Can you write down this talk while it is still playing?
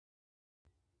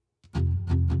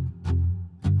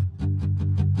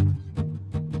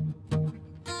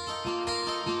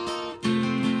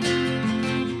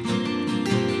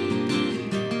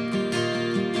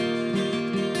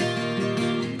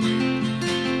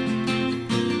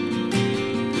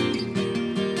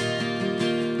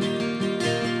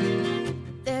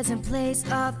place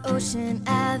off Ocean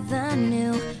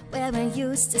Avenue where I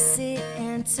used to sit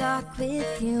and talk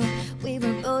with you. We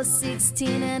were both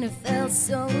 16 and it felt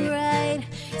so right.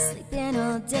 Sleeping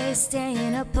all day,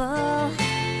 staying up all night.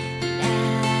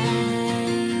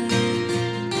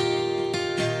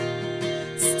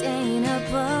 Staying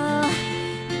up all night.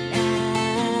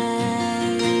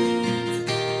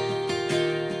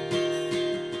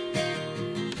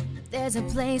 There's a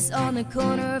place on the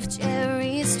corner of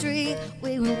Cherry Street.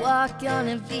 We would walk on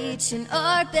the beach in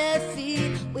our bare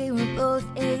feet. We were both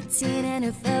 18 and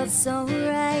it felt so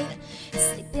right.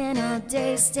 Sleeping all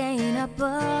day, staying up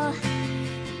all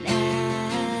night.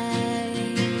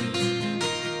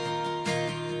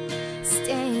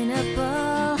 Staying up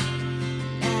all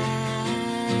night.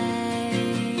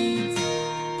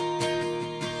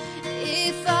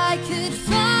 If I could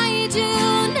find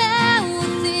you now,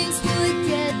 things would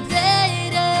get better.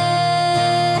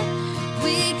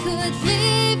 We could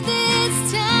leave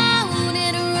this town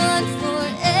and run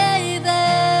forever.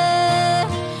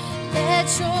 Let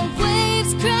your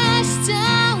waves crash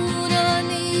down on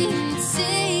me and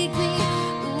take me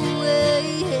away.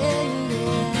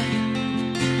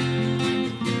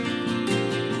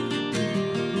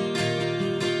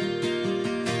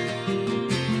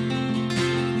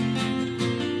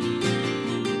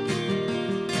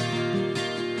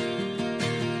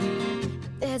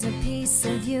 There's a piece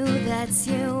of you that's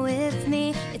here with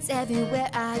me. It's everywhere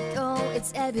I go,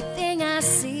 it's everything I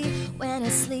see. When I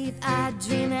sleep, I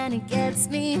dream and it gets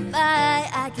me by.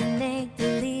 I can make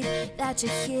believe that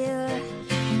you're here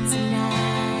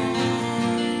tonight.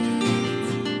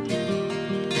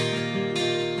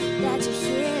 That you're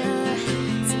here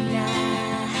tonight.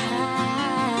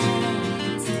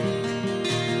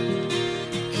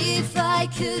 If I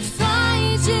could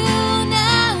find you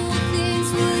now,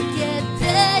 things would get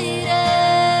better.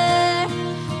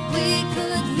 We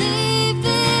could leave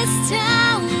this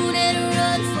town and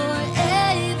run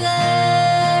forever.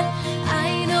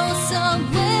 I know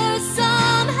somewhere,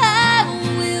 somehow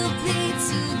we'll be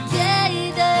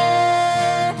together.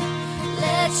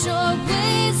 Let your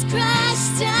waves crash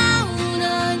down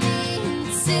on me and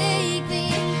take me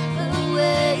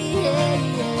away.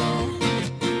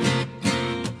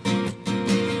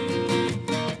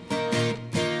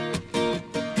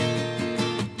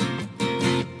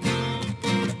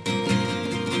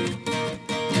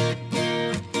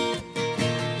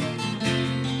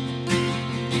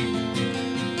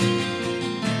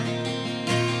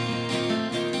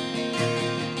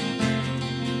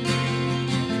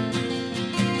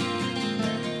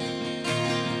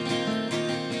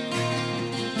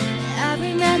 I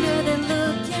remember the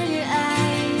look in your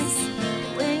eyes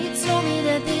when you told me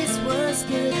that this was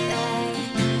goodbye.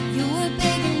 You were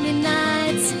begging me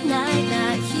night to night,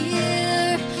 not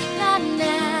here, not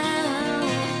now.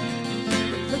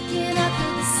 We're looking up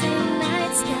at the same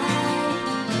night sky.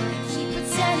 Keep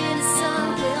pretending the sun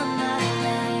will not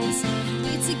rise.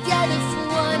 Be together for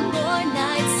one more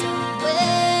night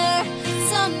somewhere,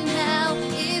 somehow.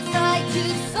 If I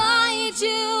could find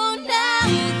you now,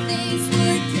 things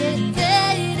would get better.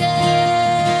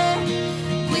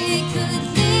 We could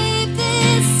leave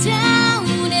this town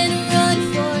and run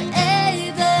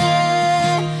forever.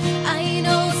 I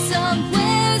know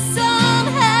somewhere,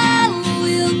 somehow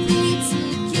we'll be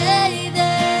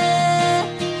together.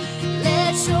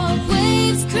 Let your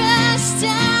waves crash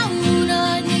down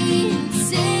on me and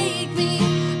take me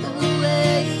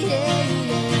away.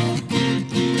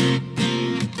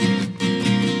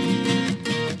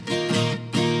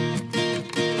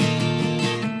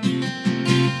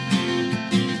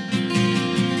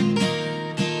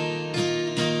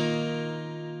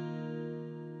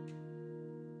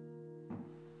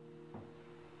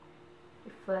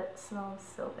 Your foot smells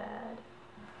so bad.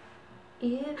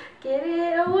 You give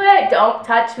it away. Don't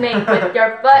touch me with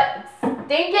your foot. It's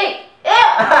stinky. Ew.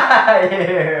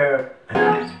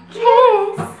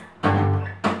 Kiss.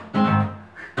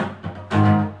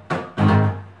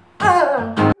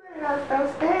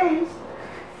 Those days.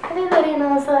 Everybody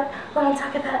knows that when I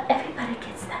talk about everybody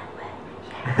gets that way.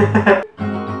 Yeah.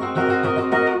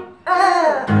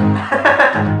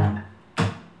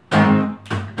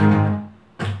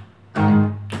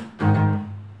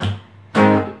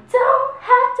 Don't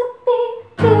have to be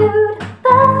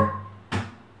beautiful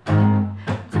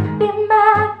to be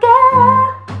my girl.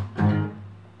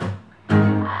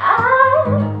 I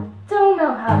don't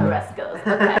know how the rest goes.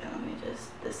 Okay. Let me just,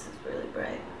 this is really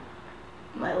bright.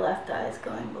 My left eye is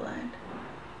going blind.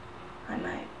 I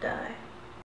might die.